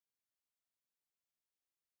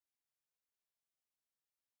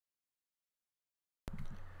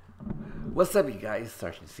What's up, you guys?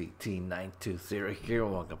 Sergeant CT920 here.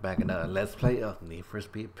 Welcome back to another Let's Play of Need for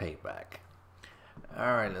Speed Payback.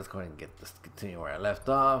 Alright, let's go ahead and continue where I left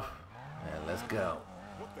off. And let's go.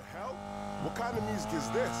 What the hell? What kind of music is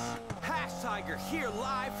this? Hash Tiger here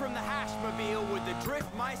live from the Hashmobile with the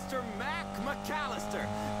Driftmeister Mac McAllister.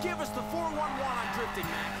 Give us the 411 on drifting,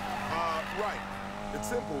 Mac. Right. It's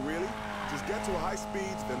simple, really. Just get to a high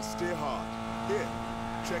speed, then steer hard. Here,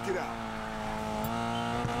 check it out.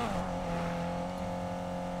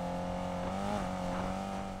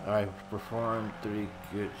 Alright, perform 3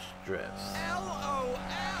 good drifts. LOL!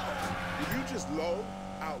 Did you just low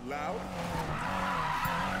out loud?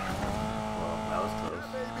 Well, that was close.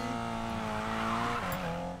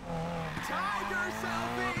 Tiger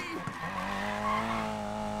selfie!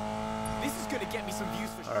 This is gonna get me some views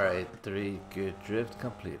for sure. Alright, 3 good drifts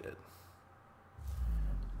completed.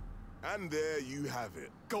 And there you have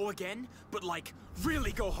it. Go again, but like,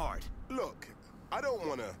 really go hard. Look, I don't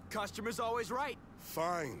wanna... Customer's always right.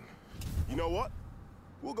 Fine. You know what?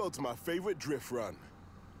 We'll go to my favorite drift run.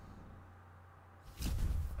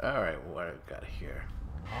 Alright, what I got here?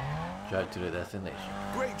 Drive to the destination.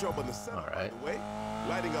 Great job on the setup, by the way.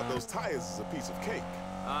 Lighting up those tires is a piece of cake.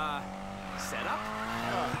 Setup?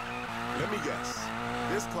 Let me guess.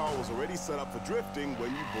 This car was already set up for drifting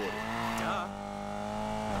when you bought it. Duh.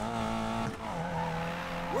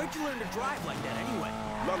 Where'd you learn to drive like that anyway?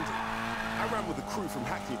 London. I ran with a crew from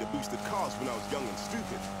Hackney that boosted cars when I was young and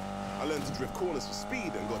stupid. I learned to drift corners for speed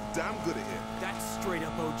and got damn good at it. That's straight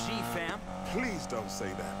up OG, fam. Please don't say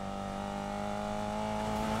that.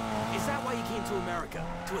 Is that why you came to America?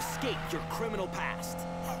 To escape your criminal past?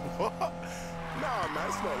 What? Nah, man,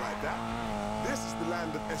 it's not like that. This is the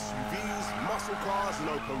land of SUVs, muscle cars, and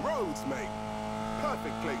open roads, mate.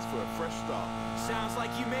 Perfect place for a fresh start. Sounds like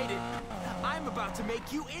you made it. I'm about to make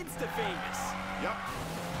you insta-famous. Yup.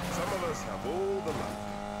 Some of us have all the luck.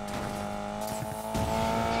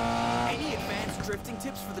 Any advanced drifting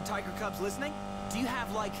tips for the Tiger Cubs listening? Do you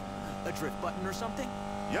have, like, a drift button or something?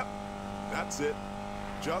 Yep. That's it.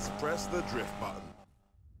 Just press the drift button.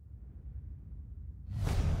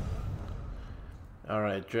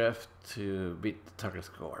 Alright, drift to beat the target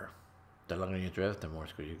score. The longer you drift, the more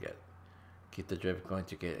score you get. Keep the drift going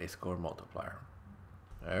to get a score multiplier.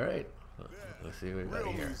 Alright, let's see what we got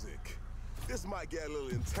here. Music. This might get a little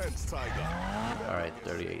intense, Tiger. Alright,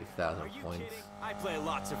 38,000 points. Kidding? I play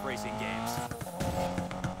lots of racing games.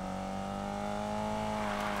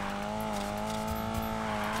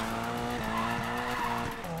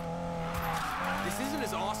 This isn't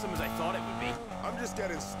as awesome as I thought it would be. I'm just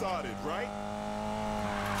getting started, right?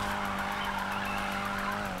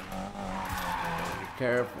 Be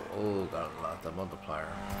careful. Oh, got lost the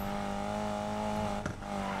multiplier.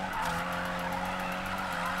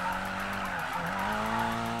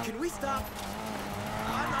 Can we stop?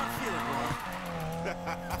 I'm not feeling well.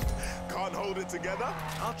 Can't hold it together?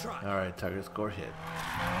 I'll try. Alright, target score hit.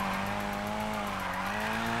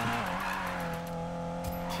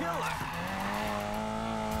 Killer!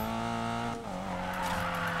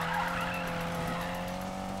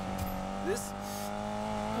 This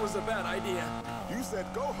was a bad idea. You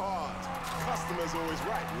said go hard. Customer's always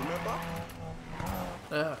right, remember?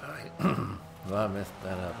 Well, I messed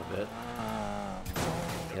that up a bit.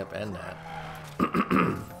 Yep, and that.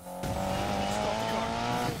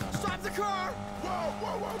 Stop the car! Whoa,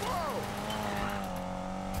 whoa, whoa,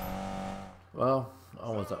 whoa! Well,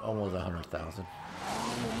 almost 100,000.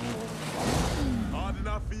 Hard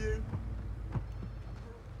enough for you?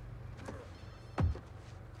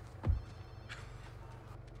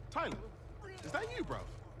 Tyler, is that you, bro?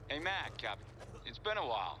 Hey, Mac, it's been a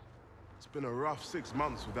while. It's been a rough 6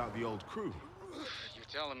 months without the old crew. You're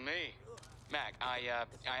telling me. Mac, I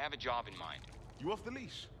have a job in mind. You off the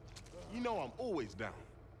leash? You know I'm always down.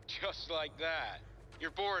 Just like that.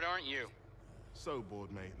 You're bored, aren't you? So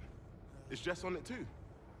bored, mate. Is Jess on it too?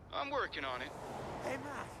 I'm working on it. Hey,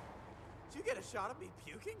 Mac. Did you get a shot of me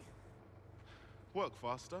puking? Work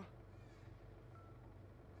faster.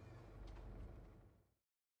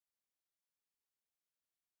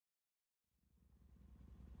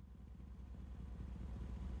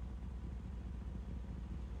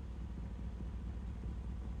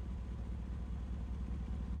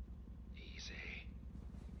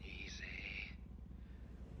 Easy.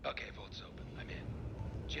 Okay, vote's open. I'm in.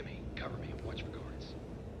 Jimmy, cover me and watch for guards.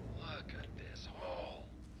 Look at this hole.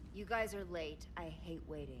 You guys are late. I hate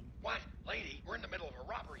waiting. What? Lady, we're in the middle of a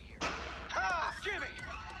robbery here. Ah, Jimmy!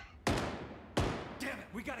 Damn it,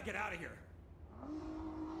 we gotta get out of here.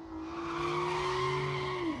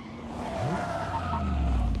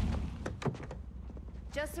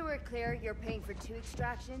 Just so we're clear, you're paying for 2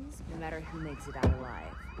 extractions, no matter who makes it out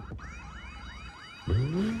alive.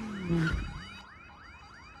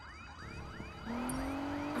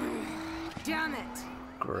 Damn it!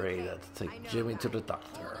 Great, let's take Jimmy to the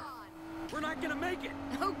doctor. We're not gonna make it!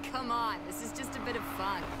 Oh, come on. This is just a bit of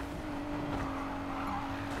fun.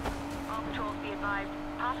 All patrols be advised.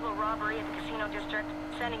 Possible robbery at the casino district.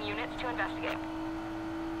 Sending units to investigate.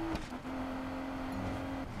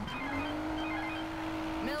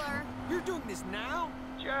 Miller? You're doing this now?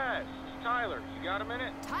 Jess, it's Tyler. You got a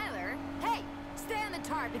minute? Tyler? Hey, stay on the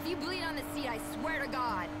tarp. If you bleed on the seat, I swear to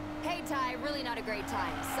God. Hey, Ty, really not a great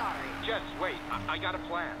time. Sorry. Jess, wait. I got a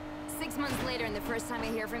plan. 6 months later, and the first time I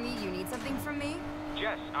hear from you, you need something from me?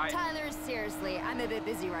 Jess, Tyler, seriously, I'm a bit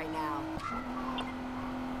busy right now.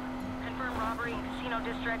 Confirmed robbery in casino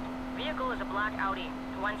district. Vehicle is a black Audi.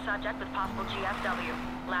 One subject with possible GSW.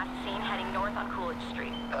 Last seen heading north on Coolidge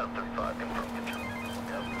Street. Adam 35, confirmed control.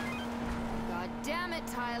 God damn it,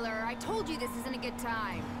 Tyler. I told you this isn't a good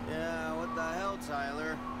time. Yeah, what the hell,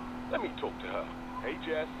 Tyler? Let me talk to her. Hey,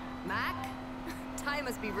 Jess. Mac? Ty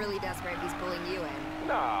must be really desperate if he's pulling you in.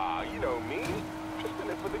 Nah, you know me. Just in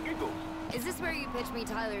it for the giggles. Is this where you pitch me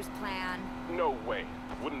Tyler's plan? No way.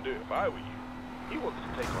 Wouldn't do it if I were you. He wants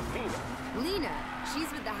to take on Lena. Lena?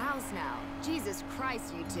 She's with the house now. Jesus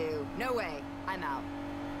Christ, you two. No way. I'm out.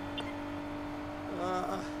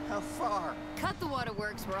 How far? Cut the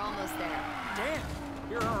waterworks. We're almost there. Damn,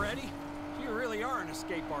 you're already? You really are an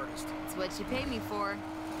escape artist. It's what you pay me for.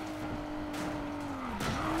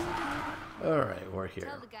 Alright, we're here.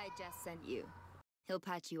 Tell the guy Jess sent you. He'll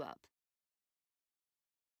patch you up.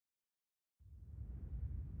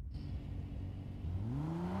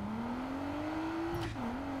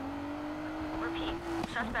 Repeat.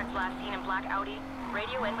 Suspect last seen in black Audi.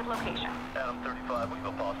 Radio in with location. Adam 35, we have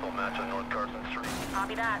a possible match on North Carson Street.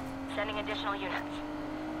 Copy that. Sending additional units.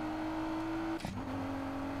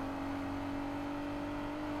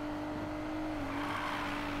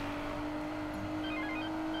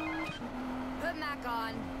 Put Mac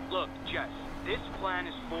on. Look, Jess, this plan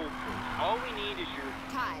is foolproof. All we need is your...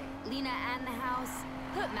 Ty, Lena and the house.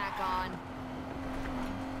 Put Mac on.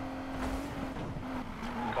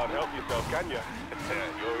 Can't help yourself, can you?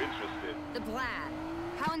 You're interested. The plan.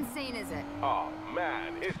 How insane is it? Oh,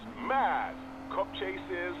 man, it's mad. Cop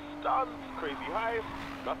chases, stunts, crazy heists.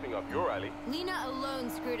 Nothing up your alley. Lena alone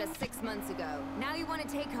screwed us 6 months ago. Now you want to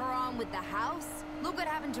take her on with the house? Look what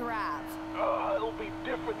happened to Rav. It'll be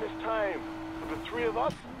different this time. For the 3 of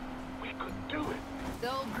us, we could do it.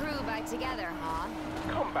 The old crew back together, huh?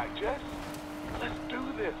 Come back, Jess. Let's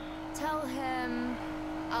do this. Tell him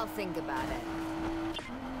I'll think about it.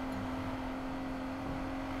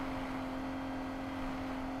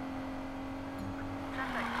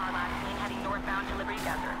 Suspect car last seen heading northbound to Liberty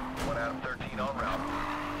Desert. 1 Adam 13 en route.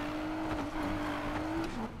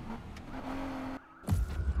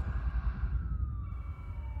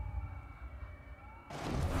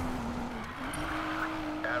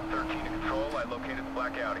 Adam 13 to control. I located the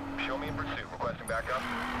black Audi. Show me in pursuit. Requesting backup.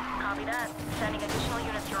 Copy that. Sending additional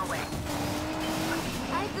units your way.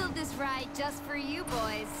 I built this ride just for you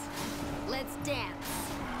boys. Let's dance.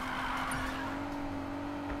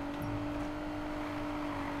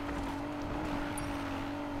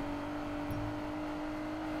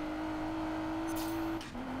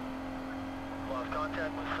 Lost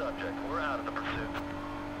contact with subject. We're out of the pursuit.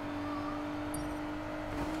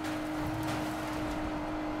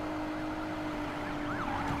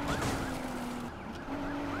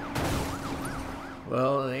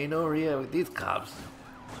 Well, there ain't no Rhea with these cops.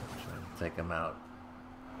 Trying to take them out.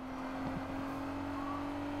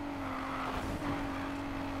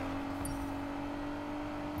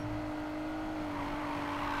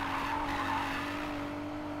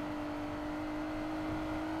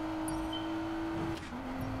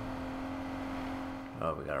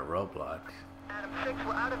 Oh, we got a roadblock. Adam 6,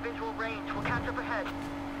 we're out of visual range. We'll catch up ahead.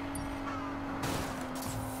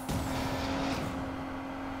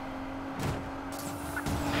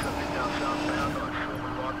 Subject now southbound on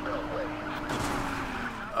Silver Rock Beltway.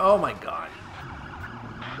 Oh my god.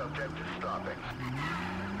 Subject is stopping.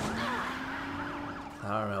 I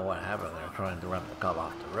don't know what happened. They're trying to run the cop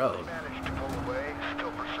off the road. Managed to pull away.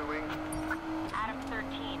 Still pursuing. Adam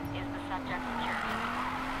 13 is the subject secured.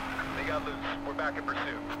 They got loose. We're back in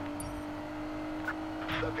pursuit.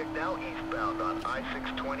 Subject now eastbound on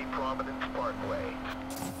I-620 Providence Parkway.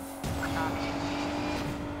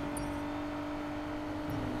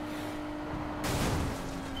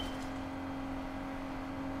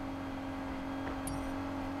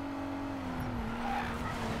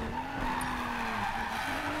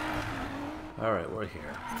 Alright, we're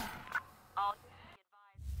here. All units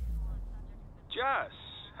be Yes.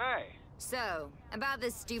 Hey. So, about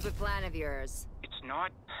this stupid plan of yours. It's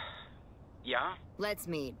not... Yeah? Let's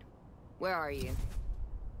meet. Where are you?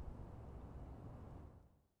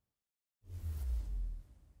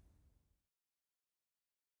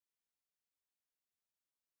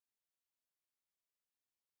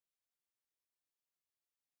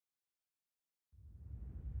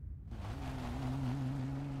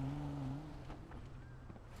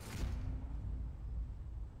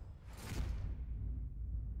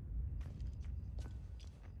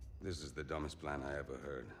 This is the dumbest plan I ever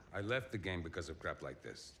heard. I left the game because of crap like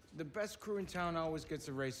this. The best crew in town always gets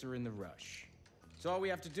a racer in the rush. So all we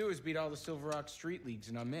have to do is beat all the Silver Rock street leagues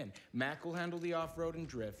and I'm in. Mac will handle the off-road and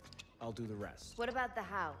drift. I'll do the rest. What about the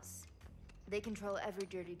house? They control every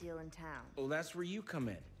dirty deal in town. Oh, that's where you come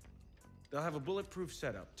in. They'll have a bulletproof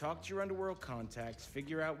setup. Talk to your underworld contacts,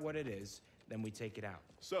 figure out what it is, then we take it out.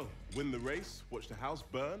 So, win the race, watch the house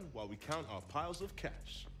burn while we count our piles of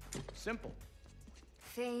cash. Simple.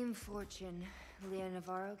 Fame, fortune, Leah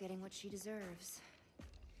Navarro getting what she deserves.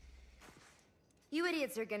 You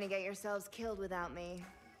idiots are gonna get yourselves killed without me.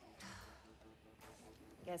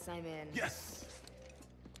 Guess I'm in. Yes!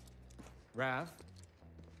 Rav?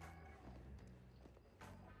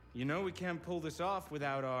 You know we can't pull this off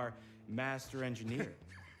without our master engineer.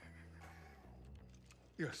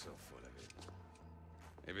 You're so full of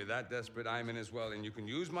it. If you're that desperate, I'm in as well, and you can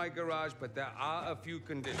use my garage, but there are a few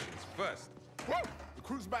conditions. First... Woo! The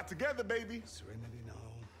crew's back together, baby. Serenity, no.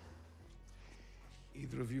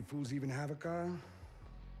 Either of you fools even have a car?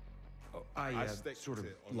 Oh, I stick sort of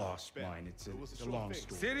to it on lost that. mine. It's It was a a sure long thing.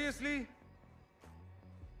 story. Seriously?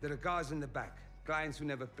 There are cars in the back. Clients who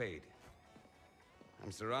never paid.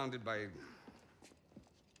 I'm surrounded by...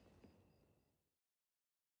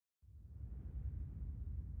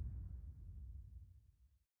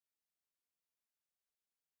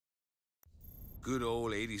 Good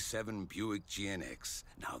old 87 Buick GNX.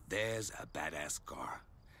 Now there's a badass car.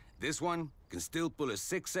 This one can still pull a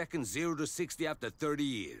 6-second 0 to 60 after 30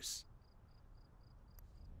 years.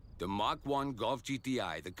 The Mark I Golf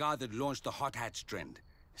GTI, the car that launched the hot hatch trend,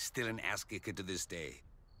 still an ass-kicker to this day.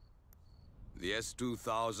 The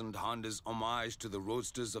S2000 Honda's homage to the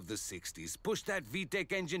roadsters of the 60s. Push that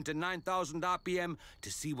VTEC engine to 9,000 RPM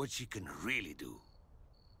to see what she can really do.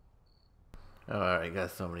 Alright,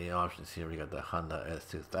 got so many options here. We got the Honda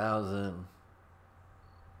S2000.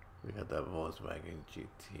 We got the Volkswagen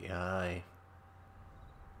GTI.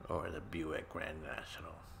 Or the Buick Grand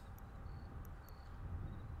National.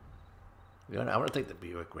 You know, I'm gonna take the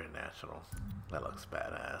Buick Grand National. That looks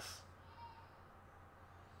badass.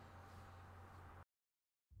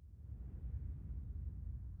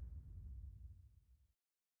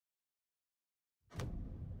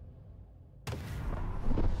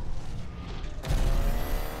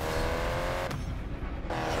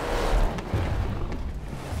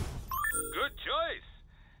 Good choice.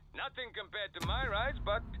 Nothing compared to my rides,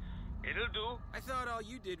 but it'll do. I thought all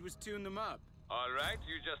you did was tune them up. All right,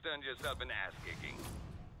 you just earned yourself an ass-kicking.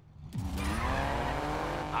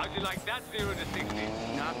 How'd you like that 0 to 60?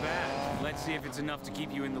 Not bad. Let's see if it's enough to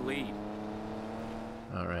keep you in the lead.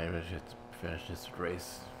 Alright, we should finish this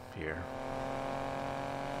race here.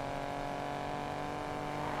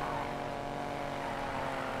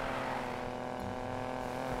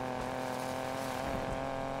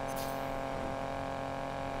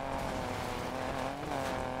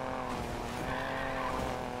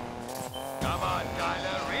 Come on,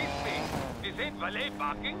 Tyler, race me. This ain't valet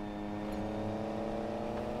parking.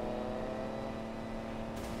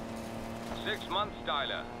 6 months,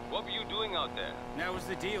 Tyler. What were you doing out there? That was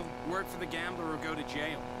the deal. Work for the gambler or go to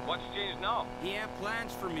jail. What's changed now? He had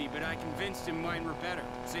plans for me, but I convinced him mine were better.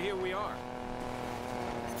 So here we are.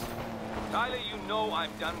 Tyler, you know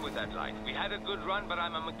I'm done with that life. We had a good run, but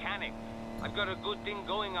I'm a mechanic. I've got a good thing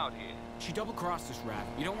going out here. She double-crossed us, Raph.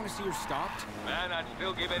 You don't want to see her stopped? Man, I'd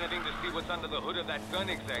still give anything to see what's under the hood of that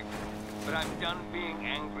Koenigsegg. But I'm done being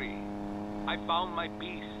angry. I found my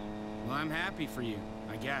peace. Well, I'm happy for you,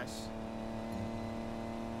 I guess.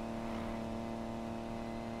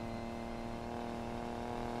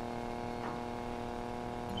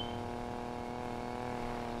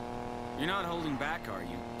 You're not holding back, are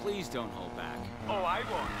you? Please don't hold back. Oh, I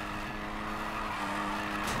won't.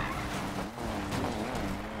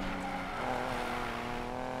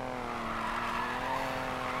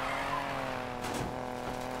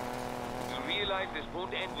 You realize this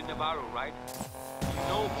won't end with Navarro, right? You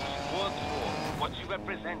know who she works for, what she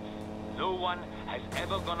represents. No one has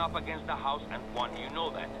ever gone up against the house and won. You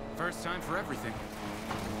know that. First time for everything.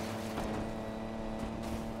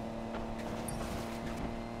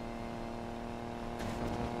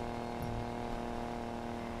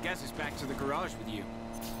 guess it's back to the garage with you.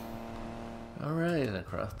 Alright,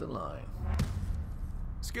 across the line.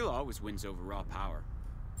 Skill always wins over raw power.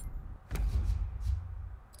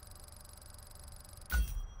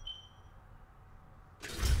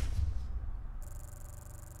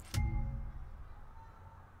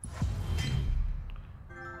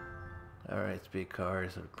 Alright, speed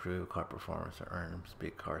cars improve car performance or earn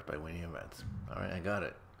speed cars by winning events. Alright, I got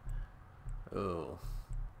it. Oh.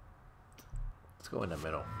 Let's go in the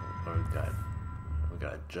middle. What do we got? We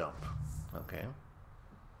got a jump. Okay.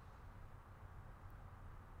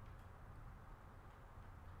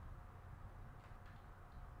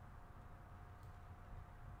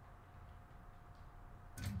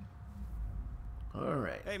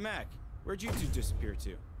 Alright. Hey, Mac, where'd you two disappear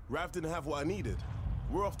to? Rav didn't have what I needed.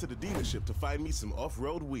 We're off to the dealership to find me some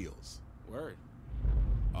off-road wheels. Word.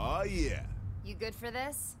 Oh, yeah. You good for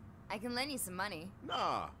this? I can lend you some money.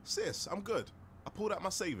 Nah, sis, I'm good. I pulled out my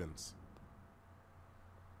savings.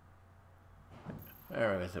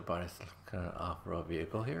 Alright, is it bought this kind of off-road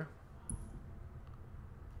vehicle here?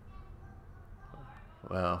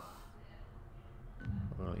 Well,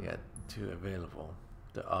 we only got two available.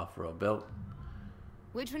 The off-road built.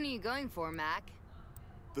 Which one are you going for, Mac?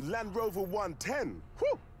 The Land Rover 110.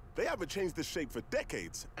 Whew! They haven't changed this shape for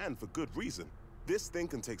decades, and for good reason. This thing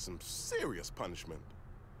can take some serious punishment.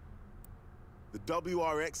 The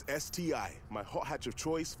WRX STI, my hot hatch of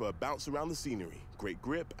choice for a bounce around the scenery. Great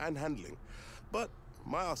grip and handling. But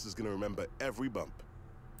my ass is gonna remember every bump.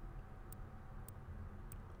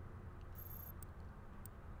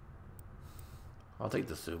 I'll take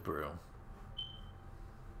the Subaru.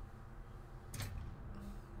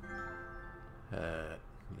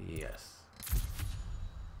 Yes.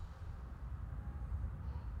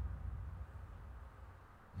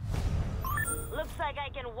 Looks like I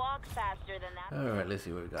can walk faster than that. Alright, let's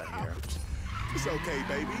see what we got here. It's okay,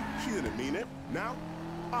 baby. She didn't mean it. Now,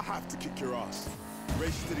 I have to kick your ass.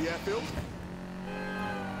 Race to the airfield?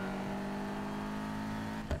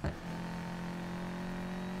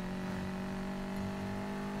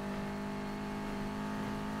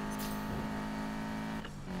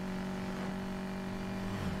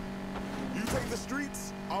 You take the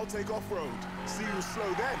streets, I'll take off-road. See you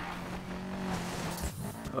slow then.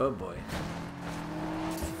 Oh boy.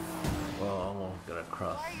 Well, almost got a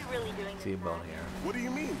cross Why are you really doing this, T-bone Mac? here. What do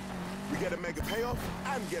you mean? We get a mega payoff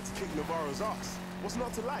and get to kick Navarro's ass. What's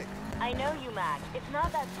not to like? I know you, Mac. It's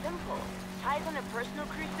not that simple. Ty's on a personal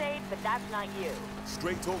crusade, but that's not you.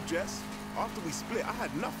 Straight talk, Jess. After we split, I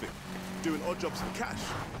had nothing. Doing odd jobs for cash.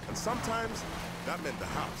 And sometimes, that meant the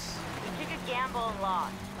house. You took a gamble and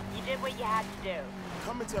lost. You did what you had to do.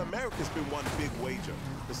 Coming to America's been one big wager.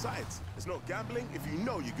 Besides, it's not gambling if you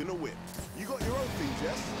know you're gonna win. You got your own thing,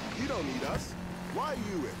 Jess. You don't need us. Why are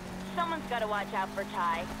you in? Someone's got to watch out for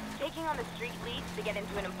Ty. Taking on the street leads to get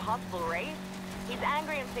into an impossible race? He's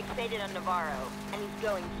angry and fixated on Navarro, and he's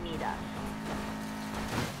going to need us.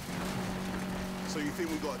 So you think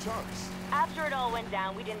we got a chance? After it all went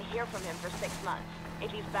down, we didn't hear from him for 6 months.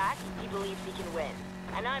 If he's back, he believes he can win.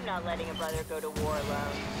 And I'm not letting a brother go to war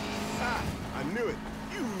alone. Ah, I knew it.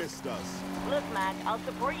 You missed us. Look, Mac, I'll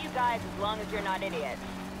support you guys as long as you're not idiots.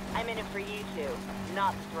 I'm in it for you two,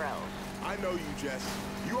 not the thrills. I know you, Jess.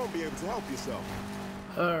 You won't be able to help yourself.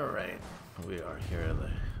 Alright, we are here at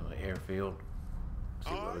the airfield.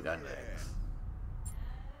 See what we got next.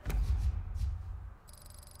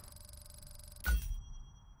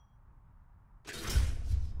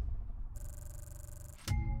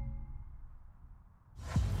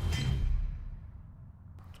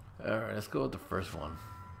 Alright, let's go with the first one.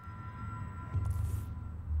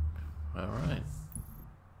 Alright.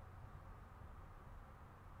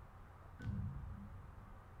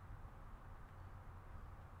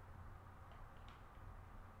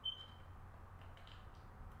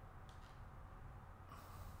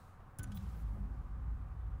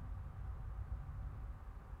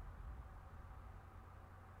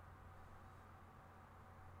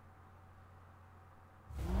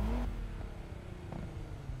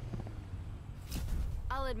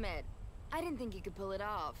 I'll admit, I didn't think you could pull it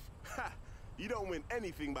off. Ha! You don't win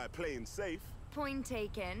anything by playing safe. Point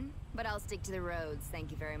taken, but I'll stick to the roads,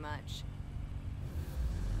 thank you very much.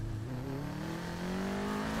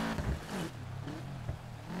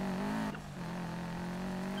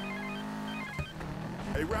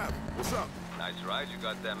 Hey, Rav, what's up? Nice ride you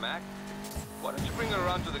got there, Mac. Why don't you bring her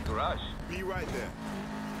around to the garage? Be right there.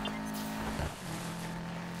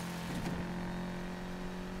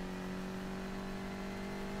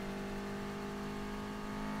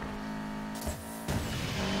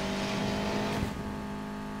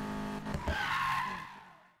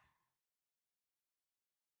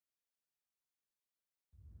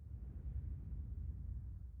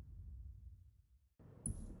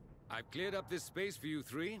 I've cleared up this space for you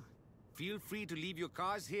three. Feel free to leave your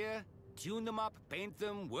cars here, tune them up, paint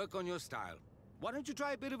them, work on your style. Why don't you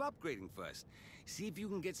try a bit of upgrading first? See if you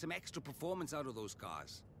can get some extra performance out of those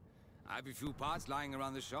cars. I have a few parts lying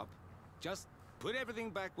around the shop. Just put everything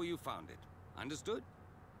back where you found it. Understood?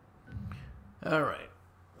 All right.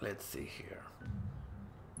 Let's see here.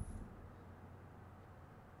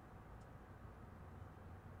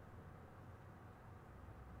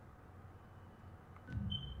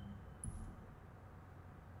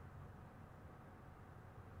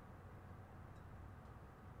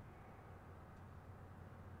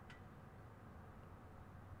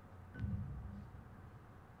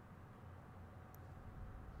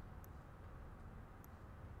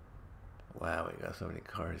 Wow, we got so many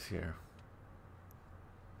cars here.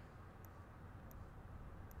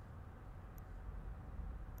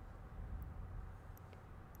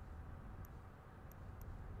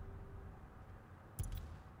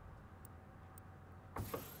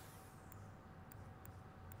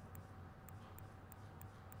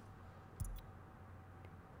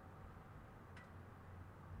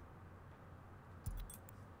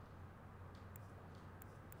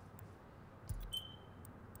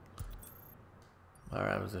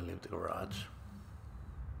 Alright, I'm just gonna leave the garage.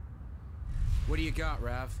 What do you got,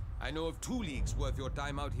 Rav? I know of 2 leagues worth your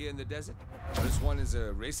time out here in the desert. This one is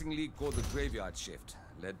a racing league called the Graveyard Shift,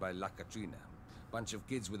 led by La Katrina. Bunch of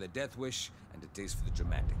kids with a death wish and a taste for the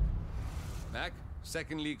dramatic. Mac,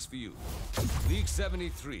 second league's for you. League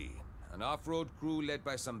 73, an off-road crew led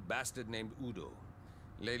by some bastard named Udo.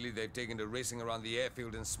 Lately, they've taken to racing around the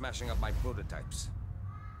airfield and smashing up my prototypes.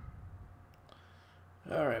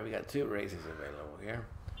 Alright, we got 2 races available here.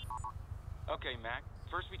 Okay, Mac.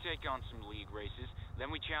 First we take on some league races,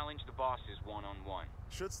 then we challenge the bosses one-on-one.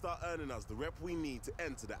 Should start earning us the rep we need to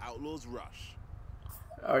enter the Outlaws Rush.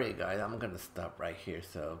 Alright guys, I'm gonna stop right here,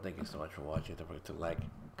 so thank you so much for watching. Don't forget to like,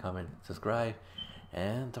 comment, subscribe,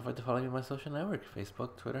 and don't forget to follow me on my social network,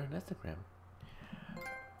 Facebook, Twitter, and Instagram.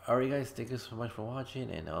 Alright guys, thank you so much for watching,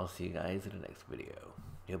 and I'll see you guys in the next video.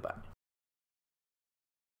 Goodbye.